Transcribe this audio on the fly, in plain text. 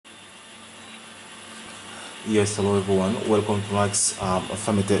Yes, hello everyone. Welcome to Max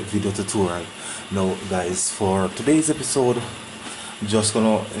Famite video tutorial. Now, guys, for today's episode, just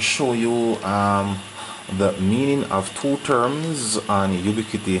gonna show you the meaning of two terms on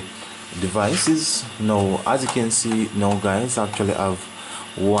Ubiquiti devices. Now, as you can see, now, guys, actually have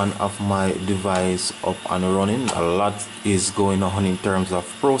one of my device up and running. A lot is going on in terms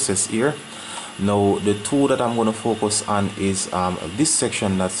of process here. Now, the tool that I'm gonna focus on is this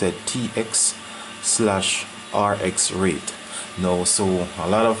section that said TX/RX rate. Now, so a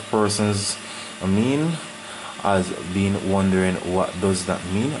lot of persons has been wondering what does that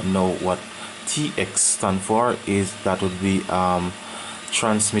mean. Now, what TX stand for is that would be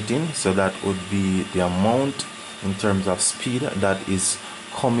transmitting, so that would be the amount in terms of speed that is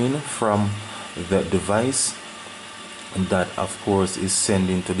coming from the device that of course is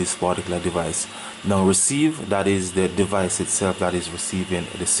sending to this particular device. Now, receive, that is the device itself that is receiving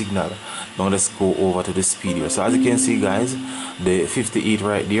the signal. Now let's go over to the speed here. So as you can see, guys, the 58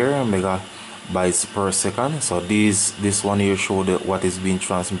 right there megabytes per second. So this one here show what is being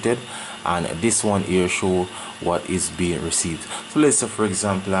transmitted, and this one here show what is being received. So let's say, for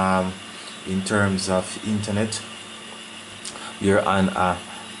example, in terms of internet, you're on a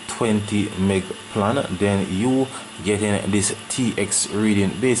 20 meg plan, then you getting this TX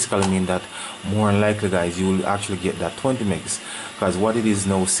reading basically mean that more likely, guys, you will actually get that 20 megs, because what it is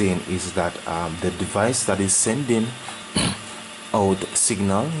now saying is that the device that is sending out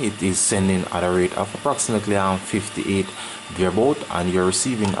signal, it is sending at a rate of approximately 58 thereabout, and you're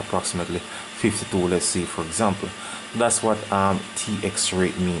receiving approximately 52, let's say, for example. That's what TX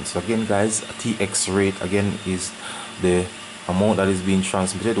rate means. So again, guys, TX rate again is the amount that is being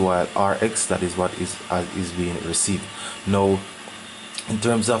transmitted, while RX, that is what is being received. Now, in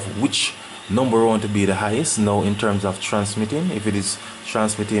terms of which number want to be the highest, now in terms of transmitting, if it is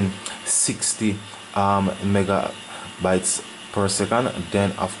transmitting 60 megabytes per second,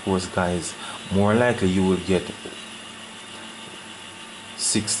 then of course, guys, more likely you will get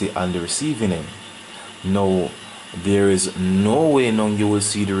 60 on the receiving end. Now, there is no way now you will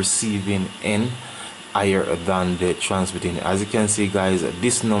see the receiving end higher than the transmitting. As you can see, guys,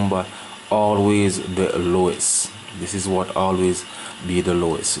 this number always the lowest. This is what always be the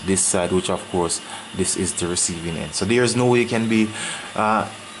lowest, this side, which of course this is the receiving end. So there's no way it can be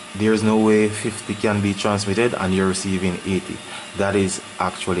there's no way 50 can be transmitted and you're receiving 80. That is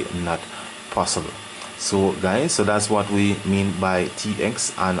actually not possible. So guys, so that's what we mean by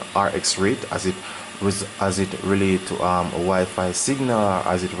TX and RX rate as it relate to Wi-Fi signal, or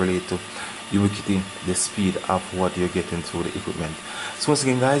as it relate to Ubiquiti, the speed of what you're getting through the equipment. So once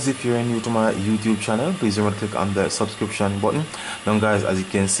again, guys, if you're new to my YouTube channel, please remember to click on the subscription button. Now, guys, as you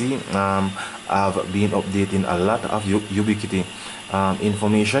can see, I've been updating a lot of Ubiquiti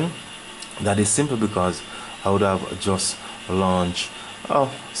information. That is simply because I would have just launched a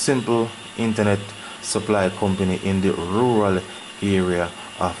simple internet supply company in the rural area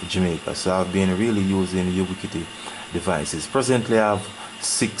of Jamaica. So I've been really using Ubiquiti devices. Presently, I have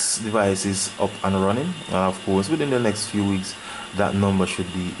 6 devices up and running, and of course within the next few weeks that number should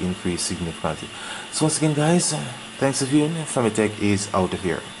be increased significantly. So once again, guys, thanks for viewing. Famitech is out of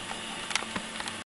here.